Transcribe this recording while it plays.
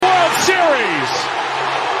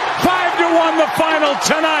the final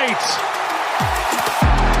tonight.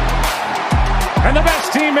 And the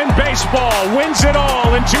best team in baseball wins it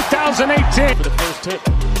all in 2018. For the first hit.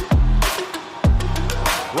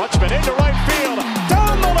 Rutschman into right field.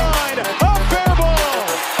 Down the line. A fair ball.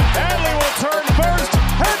 Adley will turn first.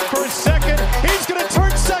 Head for second. He's going to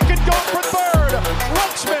turn second. Go for third.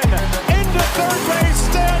 Rutschman into third base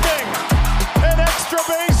standing. An extra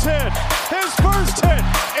base hit. His first hit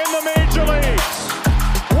in the major leagues.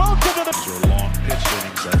 Welcome to the... These are long pitch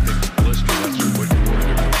innings. I think Blister, that's what you want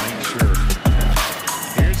to make sure.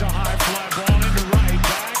 Here's a high fly ball into right.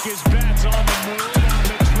 Back his bat's on the move. On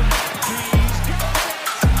the track. He's got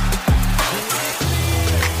it.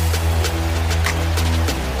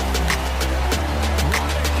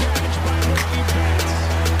 What a catch by Mookie Betts.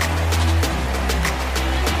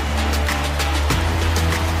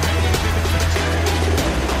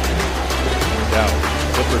 Now,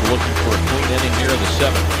 Clifford looking for a clean inning here in the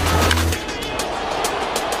seventh.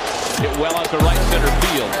 Hit well out to right center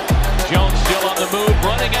field. Jones still on the move,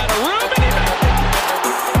 running out of room, and he made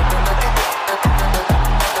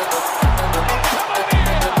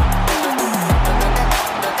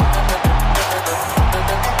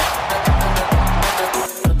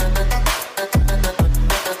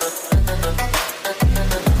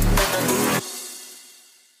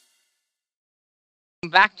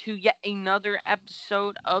it! Back to yet another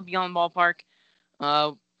episode of Beyond Ballpark.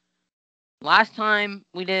 Last time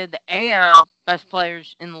we did the AL best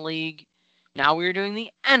players in the league. Now we're doing the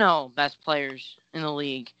NL best players in the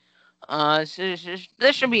league. So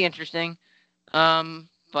this should be interesting.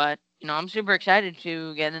 But I'm super excited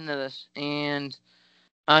to get into this. And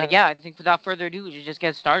yeah, I think without further ado, we should just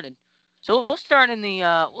get started. So we'll start in the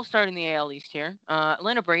AL East here.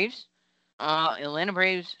 Atlanta Braves. Atlanta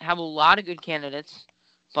Braves have a lot of good candidates,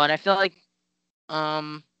 but I feel like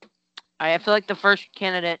the first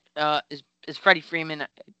candidate is Freddie Freeman.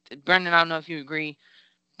 Brendan, I don't know if you agree,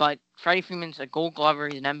 but Freddie Freeman's a Gold Glover.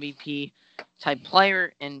 He's an MVP type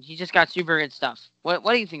player, and he just got super good stuff. What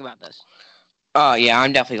do you think about this? Yeah,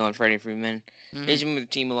 I'm definitely going Freddie Freeman. Mm-hmm. He's been with the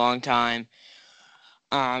team a long time.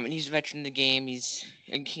 And he's a veteran of the game.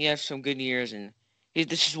 He has some good years, and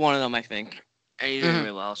this is one of them, I think. And he's doing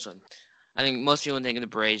really well. So I think most people think of the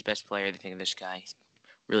Braves' best player. They think of this guy. He's a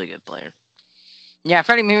really good player. Yeah,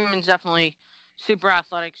 Freddie Freeman's definitely super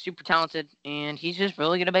athletic, super talented, and he's just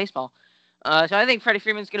really good at baseball. So I think Freddie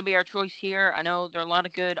Freeman's going to be our choice here. I know there are a lot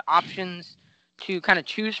of good options to kind of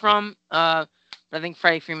choose from, but I think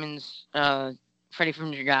Freddie Freeman's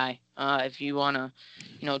your guy if you want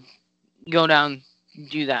to, go down,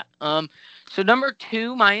 do that. So number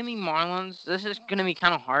 2, Miami Marlins. This is going to be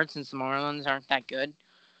kind of hard since the Marlins aren't that good.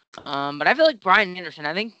 But I feel like Brian Anderson.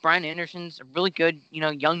 I think Brian Anderson's a really good,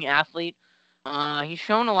 young athlete. He's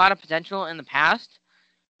shown a lot of potential in the past.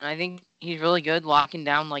 And I think he's really good locking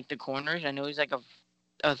down, the corners. I know he's like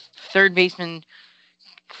a third baseman,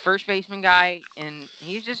 first baseman guy. And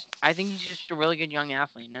I think he's just a really good young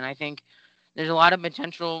athlete. And I think there's a lot of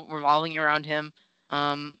potential revolving around him.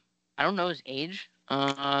 I don't know his age.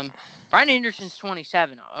 Brian Anderson's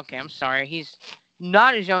 27. Okay, I'm sorry. He's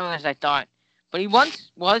not as young as I thought. But he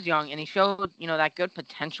once was young, and he showed, that good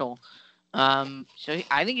potential. I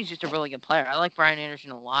think he's just a really good player. I like Brian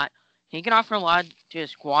Anderson a lot. He can offer a lot to a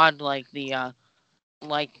squad like the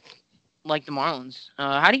Marlins.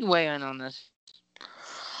 How do you weigh in on this?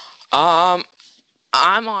 I'm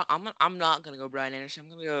not gonna go Brian Anderson. I'm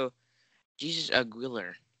gonna go Jesus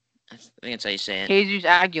Aguilar. I think that's how you say it. Jesus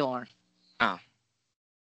Aguilar. Oh.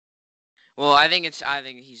 Well, I think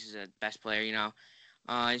he's the best player.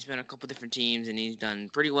 He's been on a couple different teams and he's done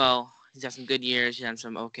pretty well. He's had some good years. He's had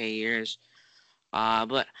some okay years.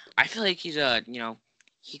 But I feel like he's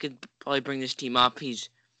he could probably bring this team up. I think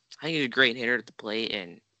he's a great hitter at the plate,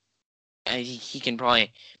 and he can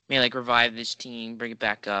probably maybe revive this team, bring it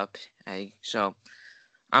back up. So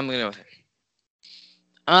I'm gonna go with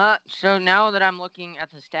him. So now that I'm looking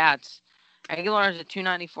at the stats, Aguilar has a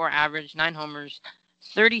 294 average, 9 homers,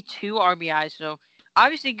 32 RBIs. So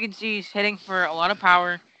obviously you can see he's hitting for a lot of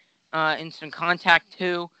power, and some contact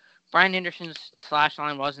too. Brian Anderson's slash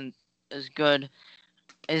line isn't as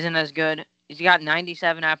good. He's got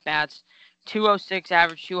 97 at-bats, 206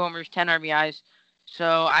 average, 2 homers, 10 RBIs.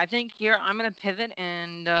 So I think here I'm going to pivot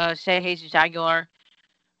and say Jesus Aguilar.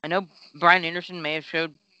 I know Brian Anderson may have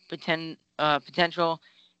showed potential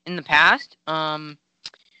in the past,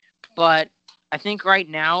 but I think right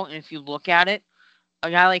now, if you look at it, a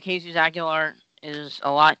guy like Jesus Aguilar is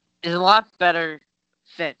a lot better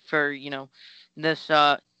fit for this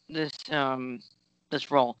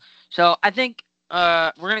role. So I think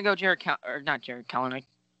we're gonna go not Jared Kelenic.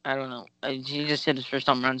 I don't know. He just hit his first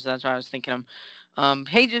home run, so that's why I was thinking him.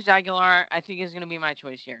 Jesus Aguilar, I think, is going to be my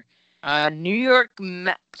choice here. New York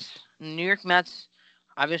Mets. New York Mets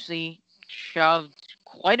obviously shoved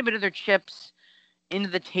quite a bit of their chips into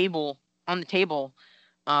the table this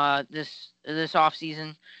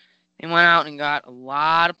offseason. They went out and got a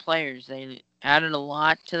lot of players. They added a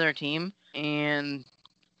lot to their team, and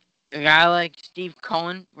a guy like Steve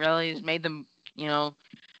Cohen really has made them,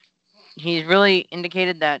 he's really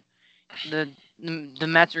indicated that the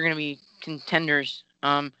Mets are going to be contenders.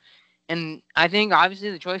 And I think obviously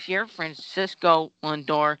the choice here, Francisco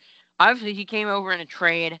Lindor. Obviously, he came over in a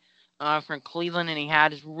trade from Cleveland, and he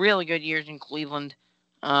had his really good years in Cleveland.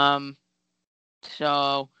 So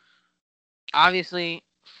obviously,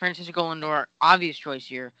 Francisco Lindor, obvious choice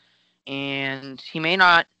here, and he may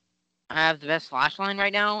not have the best slash line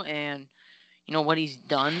right now, and what he's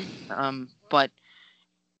done. But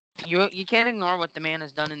you can't ignore what the man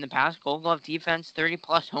has done in the past. Gold Glove defense,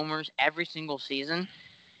 30-plus homers every single season.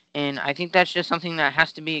 And I think that's just something that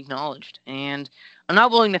has to be acknowledged. And I'm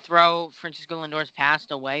not willing to throw Francisco Lindor's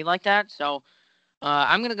past away like that. So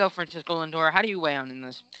I'm going to go Francisco Lindor. How do you weigh on in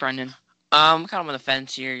this, Brendan? I'm kind of on the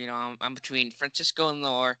fence here. I'm between Francisco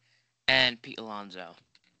Lindor and Pete Alonso.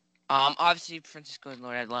 Obviously, Francisco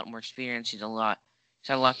Lindor had a lot more experience. He's had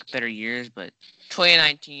a lot better years. But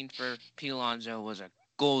 2019 for Pete Alonso was a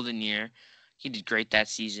golden year. He did great that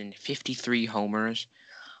season. 53 homers.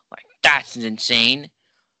 That's insane.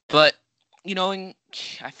 But, I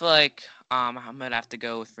feel like I'm going to have to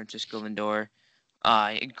go with Francisco Lindor.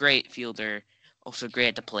 A great fielder, also great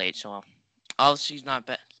at the plate. So, obviously, he's not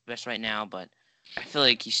best right now, but I feel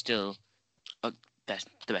like he's still the best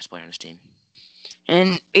player on his team.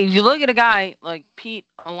 And if you look at a guy like Pete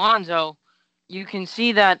Alonso, you can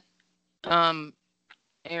see that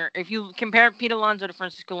if you compare Pete Alonso to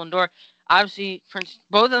Francisco Lindor, obviously,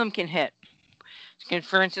 both of them can hit.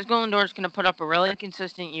 Francisco Lindor is going to put up a really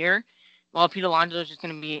consistent year, while Pete Alonso is just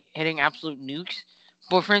going to be hitting absolute nukes.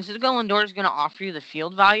 But Francisco Lindor is going to offer you the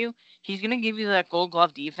field value. He's going to give you that Gold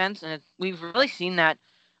Glove defense, and we've really seen that.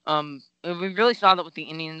 We really saw that with the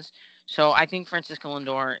Indians. So I think Francisco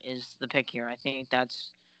Lindor is the pick here. I think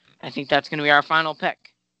that's going to be our final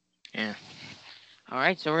pick. Yeah. All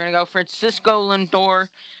right, so we're going to go Francisco Lindor.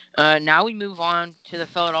 Now we move on to the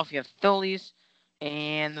Philadelphia Phillies.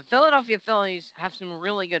 And the Philadelphia Phillies have some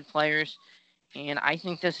really good players. And I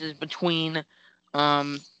think this is between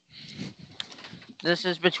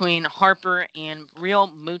Harper and Real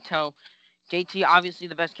Muto. JT, obviously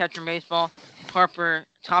the best catcher in baseball. Harper,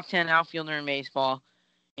 top 10 outfielder in baseball.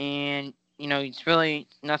 And, it's really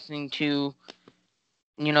nothing to,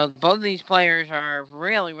 both of these players are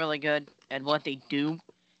really, really good at what they do.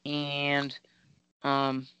 And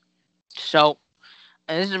so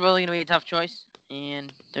this is really going to be a tough choice.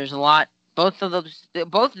 And there's a lot. Both of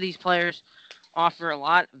these players offer a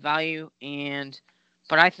lot of value.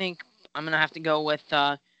 But I think I'm going to have to go with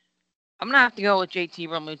JT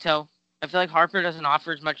Realmuto. I feel like Harper doesn't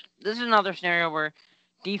offer as much. This is another scenario where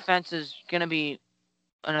defense is going to be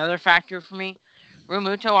another factor for me.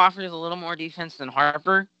 Realmuto offers a little more defense than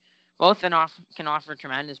Harper. Both can offer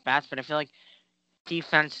tremendous bats, but I feel like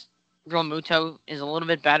defense, Realmuto is a little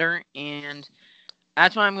bit better, and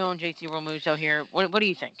that's why I'm going JT Realmuto here. What do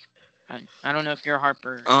you think? I don't know if you're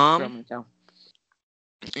Harper or Realmuto.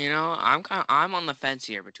 I'm on the fence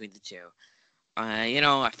here between the two. I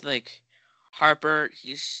feel like Harper,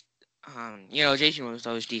 he's JT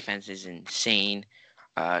Realmuto's defense is insane.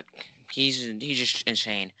 He's just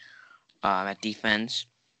insane at defense.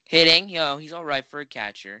 Hitting, he's all right for a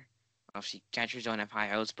catcher. Obviously, catchers don't have high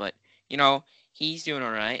hopes, but he's doing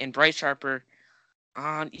all right. And Bryce Harper,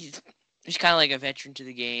 he's kind of like a veteran to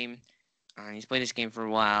the game. He's played this game for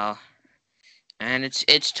a while, and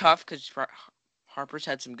it's tough because Harper's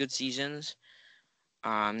had some good seasons.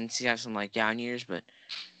 He's had some down years, but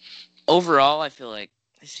overall, I feel like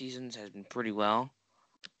his seasons has been pretty well.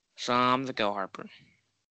 So I'm gonna go Harper.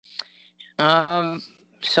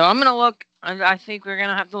 So I'm gonna look. I think we're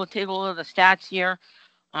gonna have to take a look at the stats here.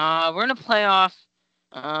 We're gonna play off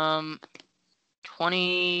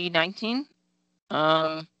 2019.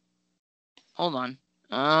 Hold on.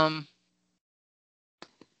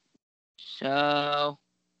 So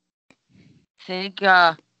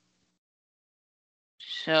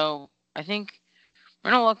I think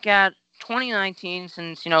we're gonna look at 2019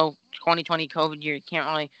 since 2020 COVID year. You can't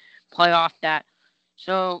really play off that.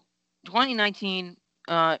 So 2019,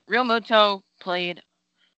 Realmuto played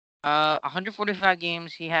 145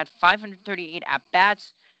 games. He had 538 at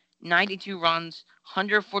bats, 92 runs,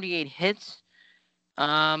 148 hits,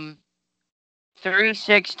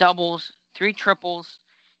 36 doubles, 3 triples.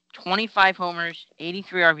 25 homers,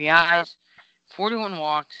 83 RBIs, 41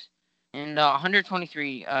 walks, and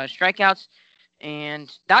 123 strikeouts.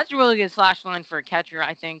 And that's a really good slash line for a catcher,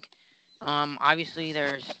 I think. Obviously,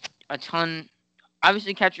 there's a ton.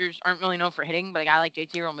 Obviously, catchers aren't really known for hitting, but a guy like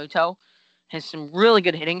JT Realmuto has some really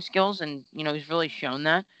good hitting skills, and he's really shown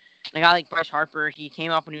that. And a guy like Bryce Harper, he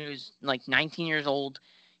came up when he was like 19 years old.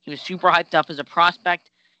 He was super hyped up as a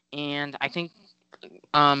prospect, and I think.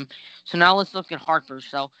 So now let's look at Harper.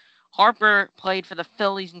 So Harper played for the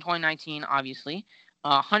Phillies in 2019, obviously.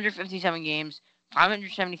 157 games,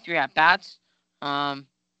 573 at bats,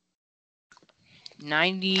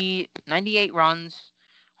 98 runs,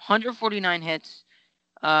 149 hits,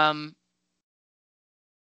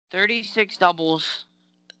 36 doubles,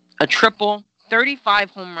 a triple,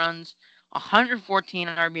 35 home runs, 114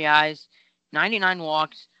 RBIs, 99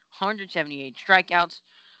 walks, 178 strikeouts.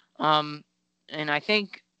 And I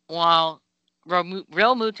think while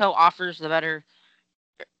Realmuto offers the better,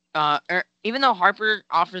 even though Harper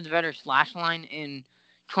offers the better slash line in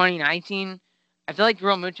 2019, I feel like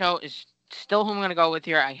Realmuto is still who I'm going to go with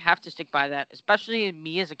here. I have to stick by that, especially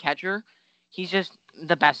me as a catcher. He's just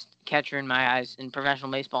the best catcher in my eyes in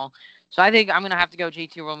professional baseball. So I think I'm going to have to go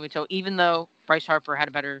JT Realmuto, even though Bryce Harper had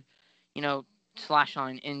a better, slash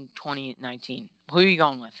line in 2019. Who are you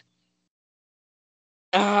going with?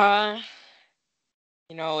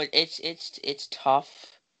 It's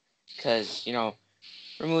tough because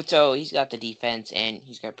Realmuto, he's got the defense and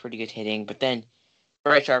he's got pretty good hitting, but then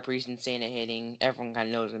Bryce Harper, he's insane at hitting. Everyone kind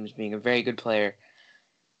of knows him as being a very good player.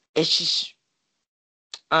 It's just,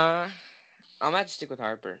 I'm gonna have to stick with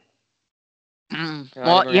Harper.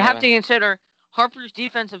 Well, you have to consider Harper's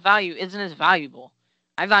defensive value isn't as valuable.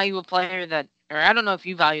 I value a player that, or I don't know if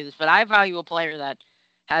you value this, but I value a player that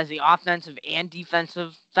has the offensive and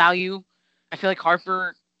defensive value. I feel like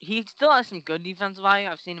Harper, he still has some good defensive value.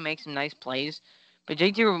 I've seen him make some nice plays. But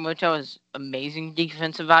JT Realmuto has amazing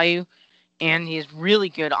defensive value, and he has really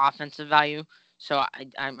good offensive value. So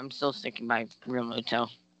I'm still sticking by Realmuto.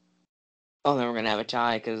 Oh, then we're going to have a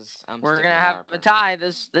tie because we're going to have Harper. A tie.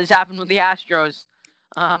 This happened with the Astros.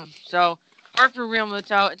 So Harper,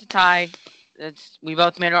 Realmuto, it's a tie. We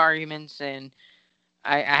both made our arguments, and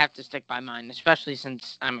I have to stick by mine, especially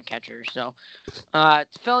since I'm a catcher. So,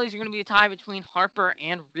 Phillies are going to be a tie between Harper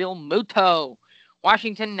and Realmuto.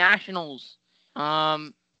 Washington Nationals.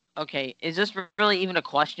 Okay, is this really even a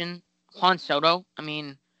question? Juan Soto. I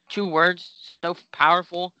mean, 2 words, so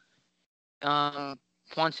powerful. Juan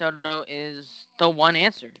Soto is the one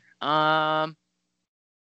answer. And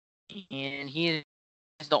he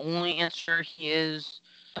is the only answer. He is,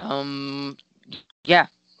 Juan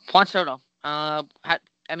Soto. Juan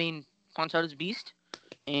Soto's a beast,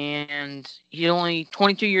 and he's only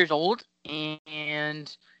 22 years old,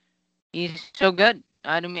 and he's so good.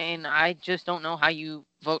 I just don't know how you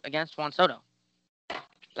vote against Juan Soto.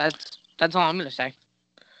 That's all I'm gonna say.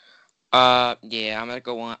 I'm gonna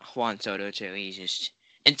go Juan Soto too. He's just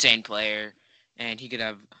insane player, and he could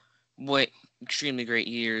have extremely great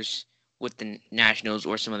years with the Nationals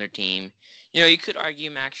or some other team. You could argue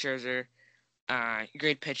Max Scherzer.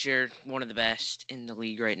 Great pitcher, one of the best in the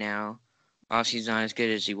league right now. Obviously, he's not as good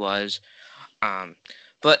as he was.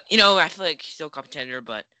 But, I feel like he's still a contender,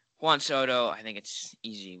 but Juan Soto, I think it's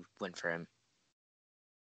easy win for him.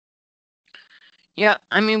 Yeah,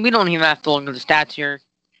 we don't even have to look at the stats here.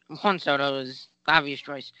 Juan Soto is the obvious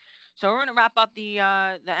choice. So we're going to wrap up the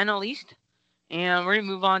NL East, and we're going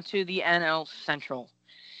to move on to the NL Central.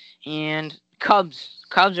 And Cubs.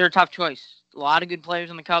 Cubs are a tough choice. A lot of good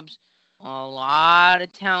players on the Cubs. A lot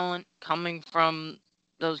of talent coming from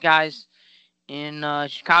those guys in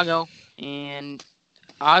Chicago. And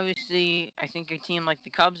obviously, I think a team like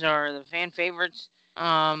the Cubs are the fan favorites,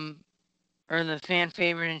 or the fan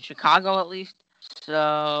favorite in Chicago at least.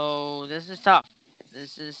 So this is tough.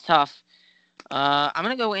 I'm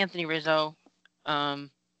going to go Anthony Rizzo.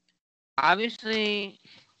 Obviously,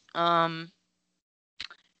 guys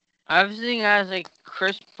like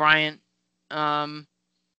Chris Bryant, Javi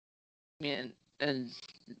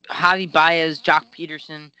Baez, Jock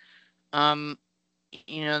Peterson,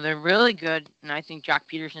 they're really good, and I think Jock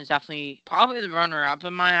Peterson is definitely probably the runner-up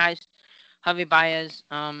in my eyes. Javi Baez,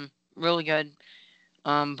 really good,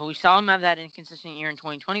 but we saw him have that inconsistent year in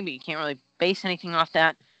 2020, but you can't really base anything off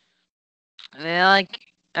that. Out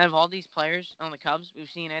of all these players on the Cubs, we've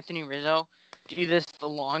seen Anthony Rizzo do this the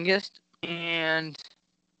longest, and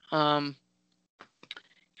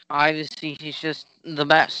obviously he's just the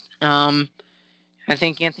best. I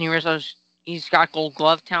think Anthony he's got Gold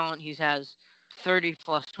Glove talent. He has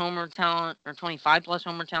 30-plus homer talent or 25-plus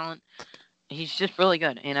homer talent. He's just really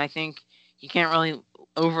good, and I think you can't really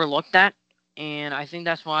overlooked that. And I think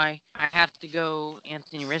that's why I have to go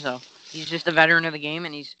Anthony Rizzo. He's just a veteran of the game,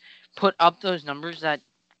 and he's put up those numbers that,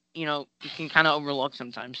 you can kind of overlook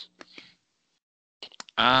sometimes.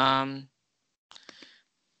 Yeah,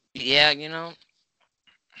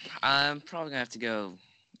 I'm probably going to have to go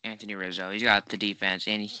Anthony Rizzo. He's got the defense,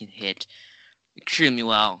 and he can hit extremely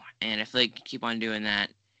well. And I feel like keep on doing that.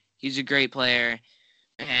 He's a great player,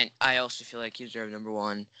 and I also feel like he deserves number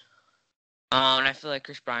one. And I feel like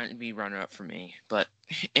Chris Bryant would be runner-up for me. But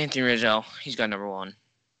Anthony Rizzo, he's got number one.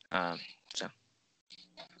 So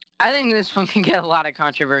I think this one can get a lot of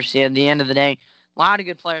controversy at the end of the day. A lot of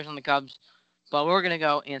good players on the Cubs, but we're going to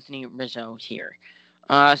go Anthony Rizzo here.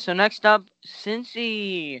 So next up,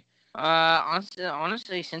 Cincy.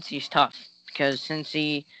 Honestly, Cincy's tough because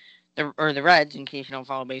Cincy, the Reds, in case you don't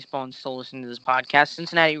follow baseball and still listen to this podcast,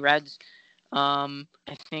 Cincinnati Reds. I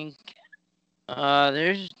think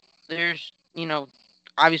there's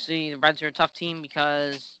obviously the Reds are a tough team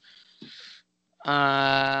because Reds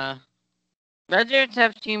are a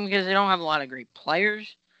tough team because they don't have a lot of great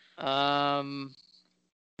players. Not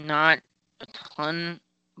a ton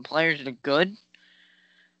of players that are good.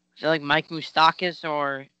 I feel like Mike Moustakas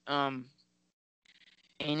or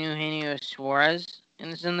Eugenio Suarez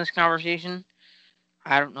is in this conversation.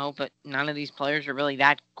 I don't know, but none of these players are really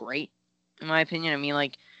that great, in my opinion. I mean,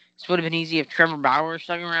 like, this would have been easy if Trevor Bauer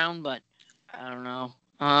stuck around, but I don't know.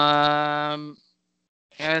 I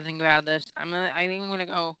gotta think about this. I think I'm gonna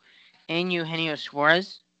go Eugenio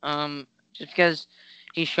Suarez. Just because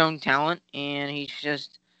he's shown talent and he's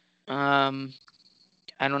just, I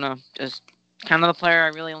don't know, just kind of the player I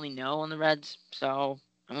really only know on the Reds. So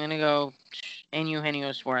I'm gonna go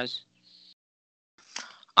Eugenio Suarez.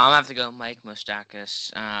 I'll have to go Mike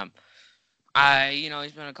Moustakas.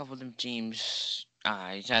 He's been on a couple of different teams.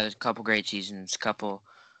 He's had a couple great seasons, couple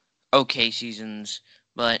okay seasons.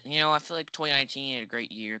 But, I feel like 2019 he had a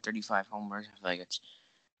great year, 35 homers. I feel like it's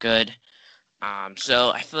good.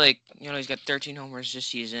 So I feel like, he's got 13 homers this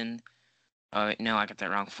season. No, I got that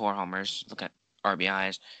wrong. 4 homers. Look at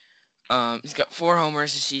RBIs. He's got 4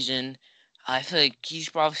 homers this season. I feel like he's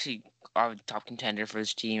probably our top contender for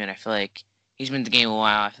this team, and I feel like he's been in the game a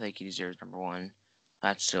while. I feel like he deserves number one.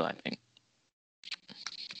 That's still, I think.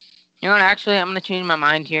 You know what? Actually, I'm gonna change my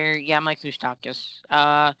mind here. Yeah, Mike Moustakas.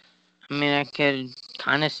 I could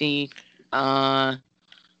kind of see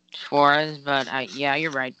Suarez, but yeah,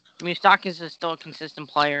 you're right. Moustakas is still a consistent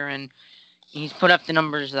player, and he's put up the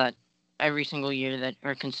numbers that every single year that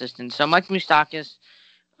are consistent. So Mike Moustakas,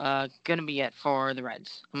 gonna be it for the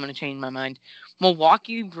Reds. I'm gonna change my mind.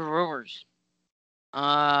 Milwaukee Brewers.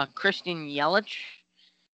 Christian Yelich.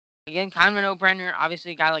 Again, kind of a no-brainer.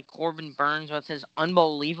 Obviously, a guy like Corbin Burns with his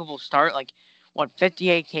unbelievable start.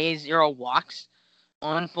 58 Ks, 0 walks.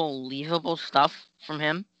 Unbelievable stuff from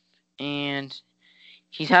him. And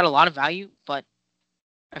he's had a lot of value, but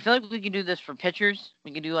I feel like we could do this for pitchers.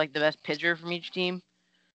 We could do, the best pitcher from each team.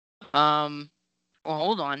 Well,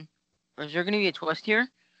 hold on. Is there going to be a twist here?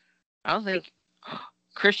 I don't think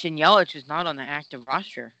Christian Yelich is not on the active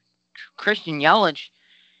roster. Christian Yelich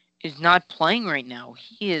is not playing right now.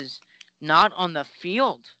 He is not on the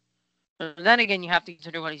field. But then again, you have to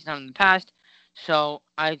consider what he's done in the past. So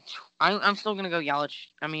I'm still going to go Yelich.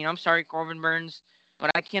 I'm sorry, Corbin Burns,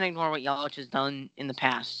 but I can't ignore what Yelich has done in the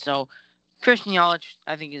past. So Christian Yelich,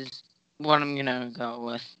 I think, is what I'm going to go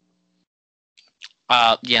with.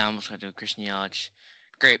 Yeah, I'm just going to do Christian Yelich.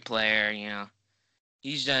 Great player,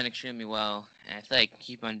 He's done extremely well, and I feel like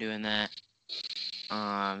keep on doing that.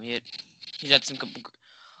 He's had some couple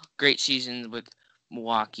great seasons with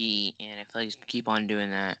Milwaukee, and I feel like he's keep on doing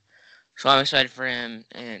that. So I'm excited for him,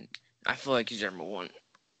 and I feel like he's number one.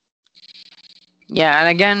 Yeah, and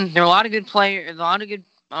again, there are a lot of good players, a lot of good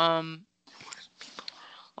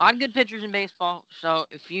pitchers in baseball. So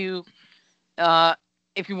if you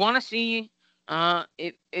want to see,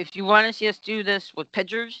 if you want to see us do this with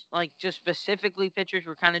pitchers, just specifically pitchers,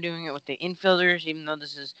 we're kind of doing it with the infielders, even though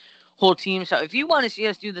this is whole team. So if you want to see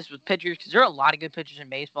us do this with pitchers, because there are a lot of good pitchers in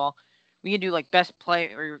baseball, we can do best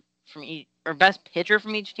player from each or best pitcher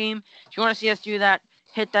from each team. If you want to see us do that,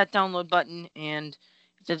 hit that download button, and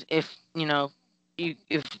if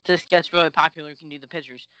this gets really popular, we can do the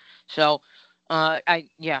pitchers. So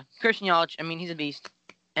Christian Yelich, he's a beast,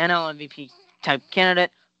 NL MVP type candidate.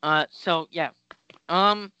 So yeah,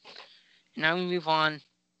 now we move on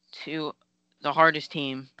to the hardest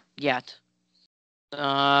team yet.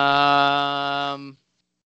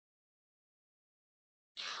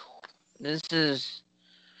 This is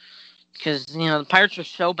because the Pirates are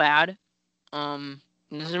so bad.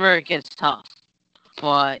 This is where it gets tough.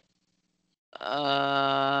 But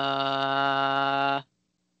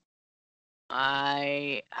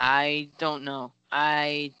I don't know.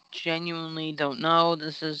 I genuinely don't know.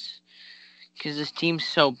 This is because this team's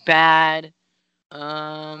so bad.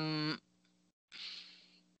 Man,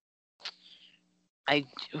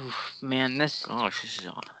 this Gosh, this is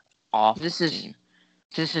an awful This is- team.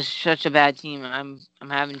 this is such a bad team. I'm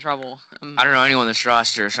having trouble. I don't know anyone on this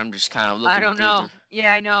roster, so I'm just kind of looking. I don't through know.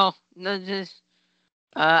 Yeah, I know. No, just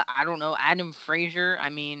I don't know. Adam Frazier. I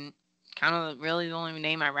mean, kind of really the only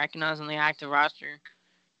name I recognize on the active roster.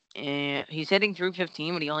 And he's hitting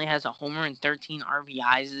 .315, but he only has a homer and 13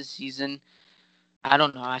 RBIs this season. I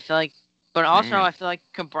don't know. I feel like, but also Man. I feel like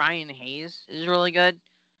Brian Hayes is really good.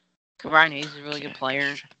 Brian Hayes is a really good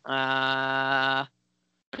player. But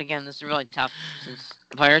again, this is really tough since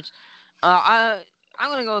the Pirates. I'm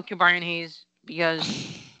gonna go with Brian Hayes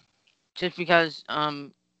because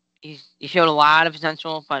he showed a lot of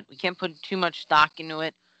potential, but we can't put too much stock into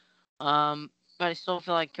it. But I still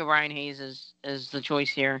feel like Brian Hayes is the choice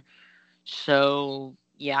here. So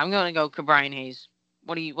yeah, I'm gonna go Brian Hayes.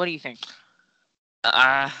 What do you think?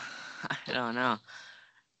 I don't know.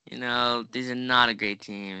 These are not a great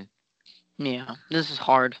team. Yeah, this is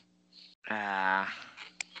hard. Yeah,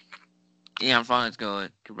 I'm fine. Let's go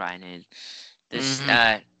with Brian Hayes. This,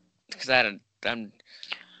 Mhm. because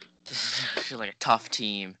this feels like a tough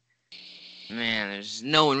team. Man, there's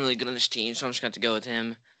no one really good on this team, so I'm just going to go with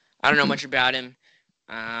him. I don't know much about him,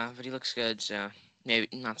 but he looks good, so maybe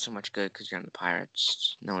not so much good because you're on the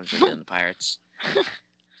Pirates. No one's really good on the Pirates. So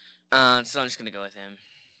I'm just going to go with him.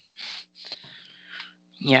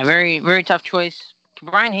 Yeah, very very tough choice.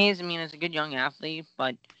 Brian Hayes, I mean, is a good young athlete,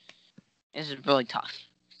 but this is really tough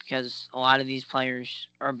because a lot of these players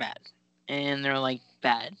are bad, and they're like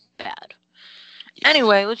bad.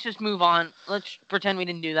 Anyway, let's just move on. Let's pretend we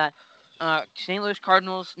didn't do that. St. Louis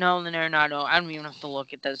Cardinals, Nolan Arenado. I don't even have to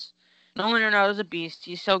look at this. Nolan Arenado's a beast.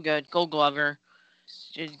 He's so good. Gold Glover.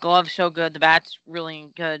 His glove's so good. The bat's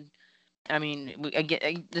really good. I mean,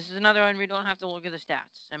 this is another one we don't have to look at the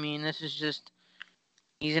stats. I mean, this is just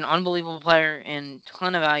he's an unbelievable player and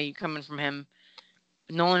ton of value coming from him.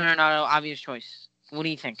 Nolan Arenado, obvious choice. What do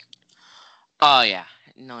you think? Oh, yeah.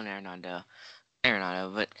 Nolan Arenado,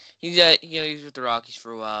 but he's with the Rockies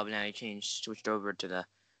for a while, but now he switched over to the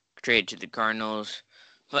trade to the Cardinals.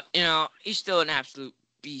 But he's still an absolute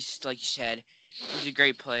beast, like you said. He's a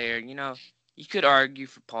great player. You could argue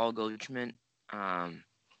for Paul Goldschmidt, but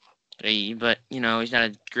he's not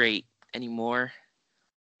as great anymore.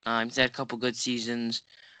 He's had a couple good seasons,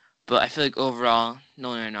 but I feel like overall,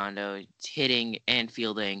 Nolan Arenado, hitting and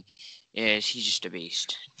fielding, he's just a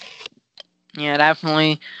beast. Yeah,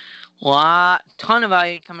 definitely. Ton of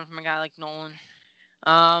value coming from a guy like Nolan.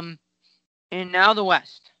 And now the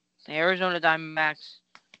West. The Arizona Diamondbacks.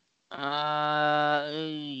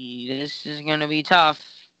 This is going to be tough.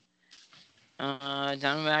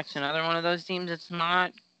 Diamondbacks, another one of those teams that's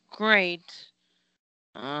not great.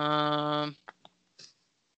 I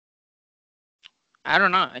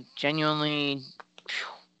don't know. I genuinely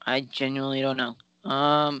don't know.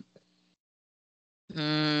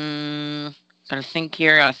 Gotta think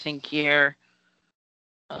here.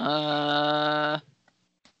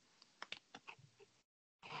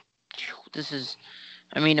 This is,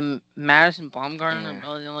 Madison Bumgarner. I'm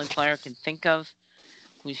really the only player I can think of.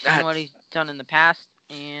 We've seen what he's done in the past,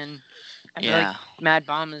 and I feel like Mad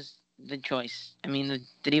Bomb is the choice. I mean, the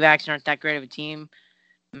D-backs aren't that great of a team.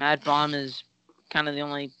 Mad Bomb is kind of the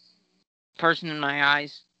only person in my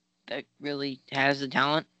eyes that really has the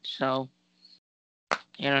talent. So, I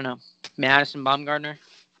don't know. Madison Bumgarner,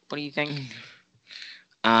 what do you think?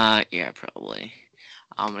 Yeah, probably.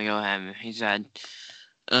 I'm gonna go with him. He's had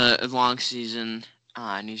a long season,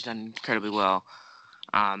 and he's done incredibly well.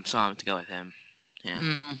 So I'm going to go with him.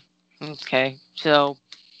 Yeah. Okay. So,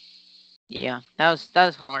 yeah, that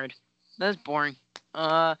was hard. That was boring.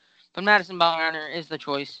 But Madison Bumgarner is the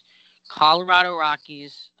choice. Colorado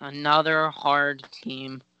Rockies, another hard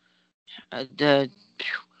team.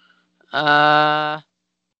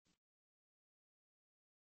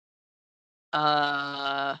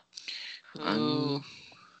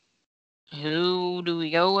 Who do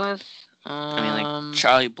we go with?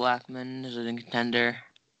 Charlie Blackmon is a contender.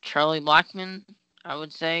 Charlie Blackmon, I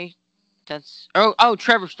would say. That's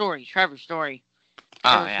Trevor Story. Trevor Story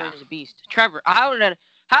is a beast. Trevor, how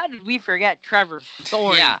did we forget Trevor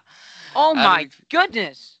Story? Yeah. Oh my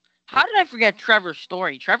goodness. How did I forget Trevor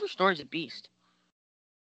Story? Trevor Story's a beast.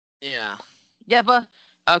 Yeah. Yeah, but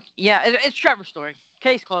it's Trevor Story.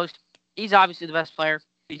 Case closed. He's obviously the best player.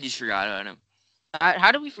 We just forgot about him.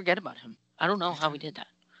 How did we forget about him? I don't know how we did that.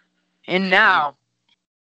 And now,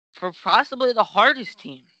 for possibly the hardest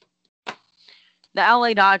team, the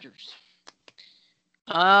LA Dodgers.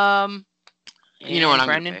 You know what I'm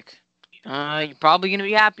Brendan, going to pick. you're probably going to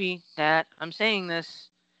be happy that I'm saying this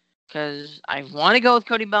because I want to go with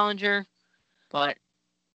Cody Bellinger, but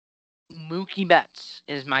Mookie Betts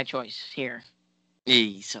is my choice here.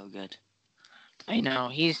 He's so good. I know.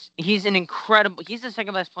 He's an incredible... He's the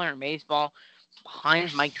second best player in baseball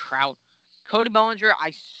behind Mike Trout. Cody Bellinger,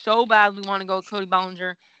 I so badly want to go with Cody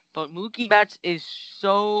Bellinger, but Mookie Betts is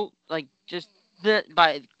so, just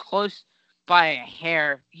close by a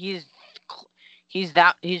hair. He's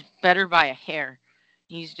better by a hair.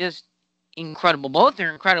 He's just incredible. Both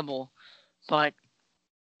are incredible, but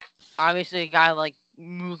obviously a guy like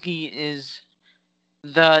Mookie is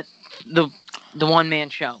the one-man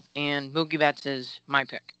show, and Mookie Betts is my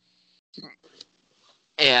pick.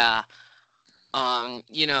 Yeah.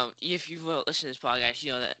 If you listen to this podcast,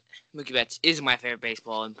 you know that Mookie Betts is my favorite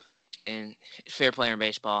baseball and favorite player in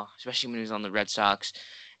baseball, especially when he was on the Red Sox.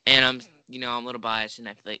 And I'm a little biased, and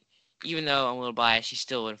I feel like even though I'm a little biased, he's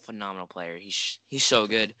still a phenomenal player. He's so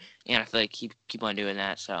good, and I feel like keep on doing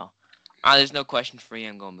that. So there's no question for me.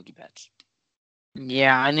 I'm going Mookie Betts.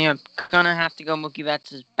 Yeah, I think I'm gonna have to go Mookie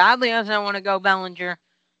Betts as badly as I want to go Bellinger.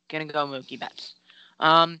 Gonna go Mookie Betts.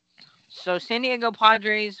 So San Diego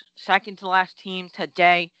Padres, second to last team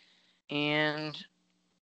today, and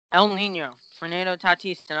El Nino, Fernando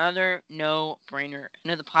Tatis, another no-brainer.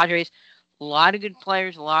 The Padres, a lot of good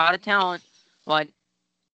players, a lot of talent, but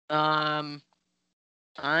I'm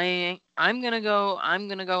gonna go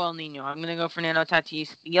El Nino. I'm gonna go Fernando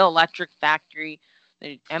Tatis, the Electric Factory,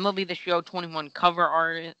 the MLB The Show 21 cover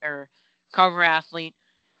artist or cover athlete.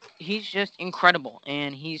 He's just incredible,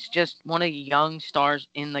 and he's just one of the young stars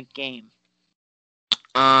in the game.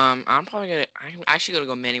 I'm actually gonna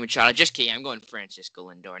go Manny Machado. Just kidding. I'm going Francisco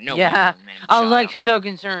Lindor. No, yeah, Manny Machado. I was so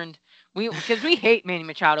concerned. Because we hate Manny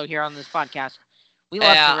Machado here on this podcast. We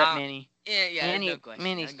love to rip Manny. Yeah, no question.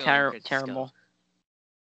 Manny's terrible.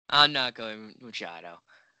 I'm not going Machado.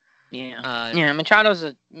 Yeah. Machado's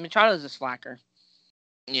a slacker.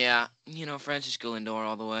 Yeah, Francisco Lindor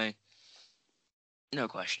all the way. No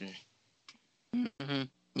question. Mm-hmm.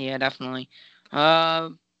 Yeah, definitely.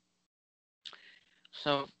 So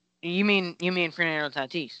you mean Fernando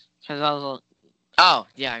Tatis? Because I was. Oh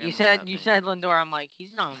yeah. You said Lindor. I'm like,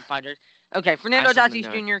 he's not on the Padres. Okay, Fernando Tatis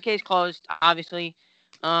Jr. Case closed. Obviously.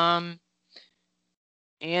 And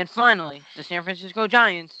finally, the San Francisco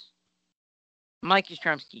Giants. Mike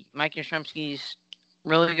Yastrzemski. Mike Yastrzemski's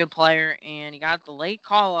really good player, and he got the late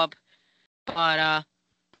call up. But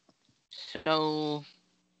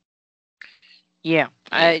yeah,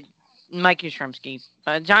 Mike Yastrzemski.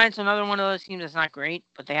 Giants, another one of those teams that's not great,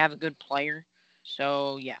 but they have a good player.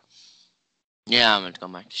 So yeah. Yeah, I'm gonna go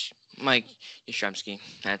Mike Yastrzemski.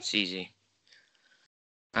 That's easy.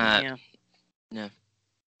 Yeah.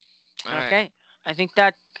 All okay, right. I think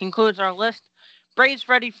that concludes our list. Braves,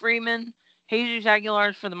 Freddie Freeman, Jesus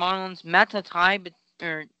Aguilar for the Marlins. Mets a tie,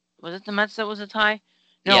 or was it the Mets that was a tie?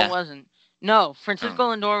 No, Yeah. It wasn't. No, Francisco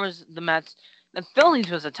Lindor was the Mets. The Phillies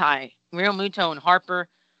was a tie. Real Muto and Harper.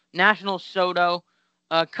 Nationals, Soto.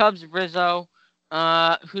 Cubs, Rizzo.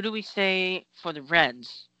 Who do we say for the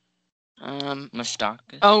Reds?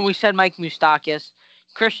 Moustakas. Oh, we said Mike Moustakas.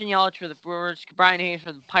 Christian Yelich for the Brewers. Brian Hayes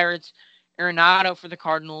for the Pirates. Arenado for the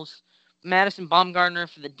Cardinals. Madison Bumgarner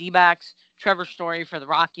for the D-backs. Trevor Story for the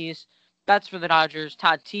Rockies. Betts for the Dodgers.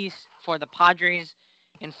 Tatis for the Padres.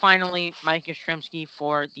 And finally, Mike Yastrzemski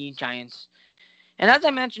for the Giants. And as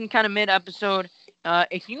I mentioned kind of mid-episode,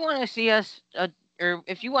 if you want to see us, or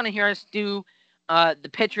if you want to hear us do the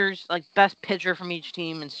pitchers, like best pitcher from each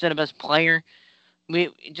team instead of best player, we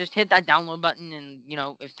just hit that download button, and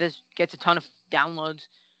if this gets a ton of downloads,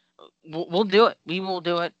 we'll do it. We will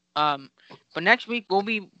do it. But next week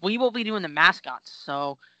we will be doing the mascots.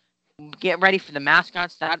 So get ready for the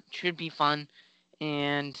mascots. That should be fun,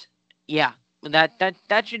 and yeah,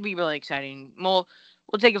 that should be really exciting. We'll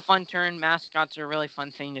take a fun turn. Mascots are a really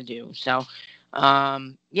fun thing to do. So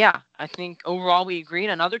yeah, I think overall we agreed.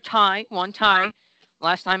 Another tie, one tie.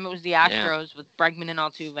 Last time it was the Astros with Bregman and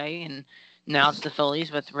Altuve, and now it's the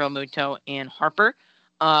Phillies with Real Muto and Harper.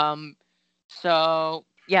 So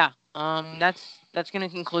yeah, that's gonna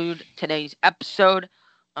conclude today's episode.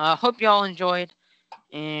 Hope y'all enjoyed,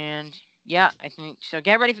 and yeah, I think so.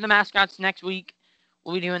 Get ready for the mascots next week.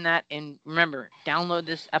 We'll be doing that, and remember, download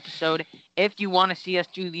this episode if you want to see us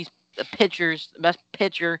do the pitchers, the best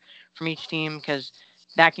pitcher from each team, because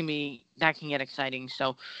that can get exciting.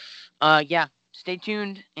 So, yeah, stay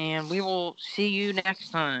tuned, and we will see you next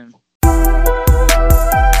time.